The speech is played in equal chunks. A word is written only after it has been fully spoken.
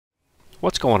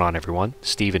What's going on, everyone?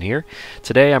 Steven here.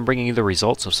 Today I'm bringing you the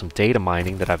results of some data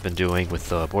mining that I've been doing with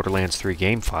the Borderlands 3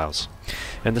 game files.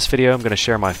 In this video I'm going to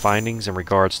share my findings in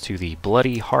regards to the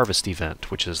Bloody Harvest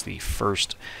event, which is the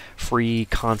first free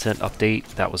content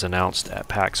update that was announced at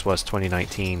PAX West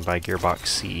 2019 by Gearbox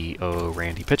CEO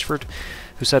Randy Pitchford,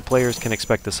 who said players can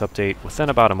expect this update within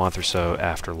about a month or so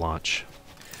after launch.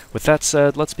 With that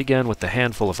said, let's begin with the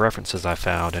handful of references I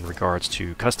found in regards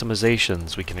to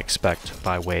customizations we can expect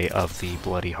by way of the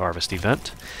Bloody Harvest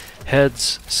event,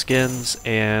 heads, skins,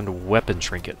 and weapon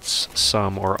trinkets,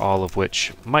 some or all of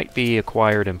which might be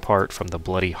acquired in part from the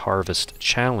Bloody Harvest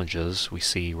challenges we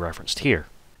see referenced here.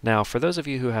 Now, for those of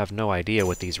you who have no idea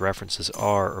what these references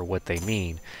are or what they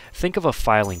mean, think of a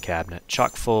filing cabinet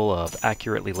chock full of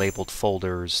accurately labeled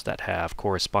folders that have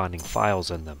corresponding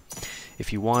files in them.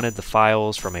 If you wanted the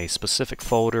files from a specific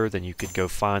folder, then you could go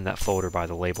find that folder by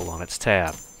the label on its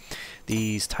tab.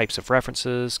 These types of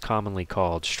references, commonly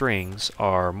called strings,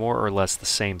 are more or less the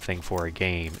same thing for a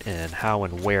game in how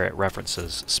and where it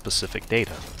references specific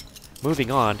data.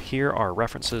 Moving on, here are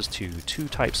references to two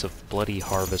types of Bloody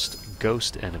Harvest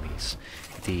ghost enemies,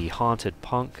 the Haunted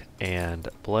Punk and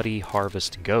Bloody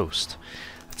Harvest Ghost.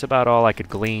 That's about all I could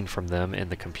glean from them in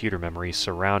the computer memory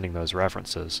surrounding those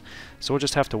references, so we'll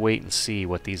just have to wait and see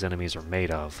what these enemies are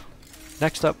made of.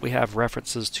 Next up, we have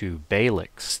references to Bey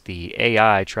Licks, the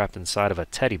AI trapped inside of a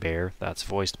teddy bear that's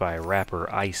voiced by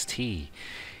rapper Ice-T.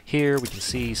 Here we can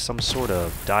see some sort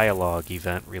of dialogue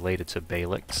event related to Bey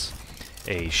Licks,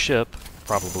 a ship,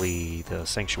 probably the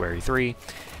Sanctuary 3,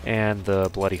 and the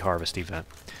Bloody Harvest event.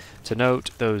 To note,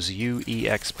 those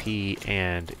UEXP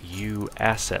and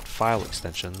UAsset file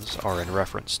extensions are in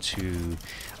reference to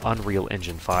Unreal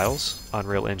Engine files,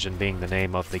 Unreal Engine being the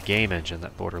name of the game engine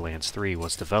that Borderlands 3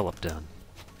 was developed in.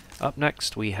 Up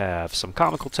next, we have some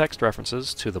comical text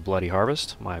references to the Bloody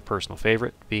Harvest, my personal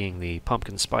favorite being the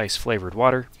pumpkin spice flavored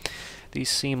water. These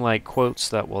seem like quotes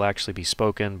that will actually be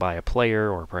spoken by a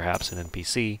player or perhaps an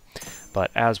NPC,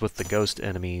 but as with the ghost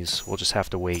enemies, we'll just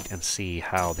have to wait and see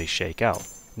how they shake out.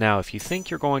 Now, if you think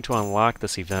you're going to unlock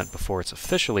this event before it's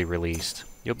officially released,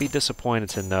 you'll be disappointed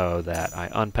to know that I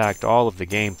unpacked all of the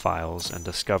game files and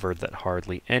discovered that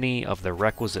hardly any of the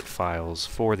requisite files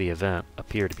for the event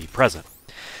appear to be present.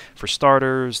 For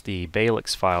starters, the Bey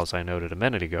Licks files I noted a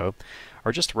minute ago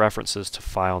are just references to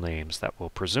file names that will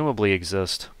presumably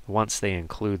exist once they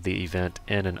include the event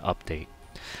in an update.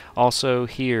 Also,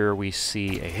 here we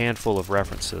see a handful of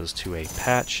references to a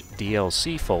patch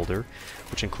DLC folder,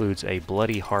 which includes a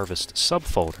Bloody Harvest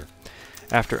subfolder.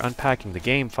 After unpacking the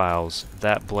game files,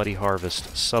 that Bloody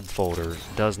Harvest subfolder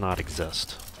does not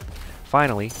exist.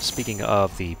 Finally, speaking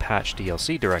of the patch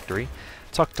DLC directory,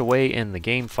 tucked away in the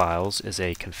game files is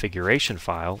a configuration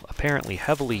file apparently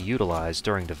heavily utilized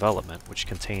during development, which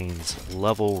contains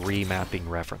level remapping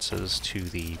references to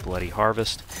the Bloody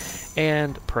Harvest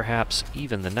and perhaps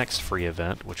even the next free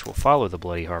event, which will follow the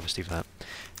Bloody Harvest event,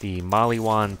 the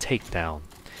Maliwan Takedown.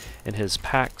 In his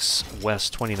PAX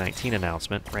West 2019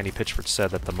 announcement, Randy Pitchford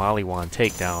said that the Maliwan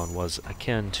Takedown was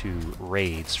akin to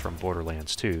raids from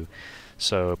Borderlands 2,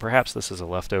 so perhaps this is a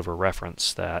leftover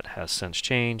reference that has since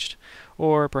changed,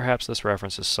 or perhaps this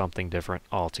reference is something different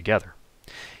altogether.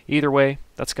 Either way,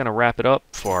 that's going to wrap it up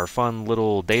for our fun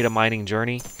little data mining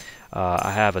journey.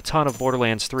 I have a ton of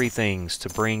Borderlands 3 things to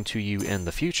bring to you in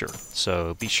the future,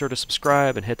 so be sure to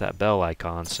subscribe and hit that bell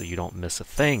icon so you don't miss a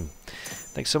thing.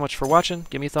 Thanks so much for watching.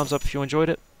 Give me a thumbs up if you enjoyed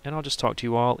it, and I'll just talk to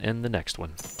you all in the next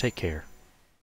one. Take care.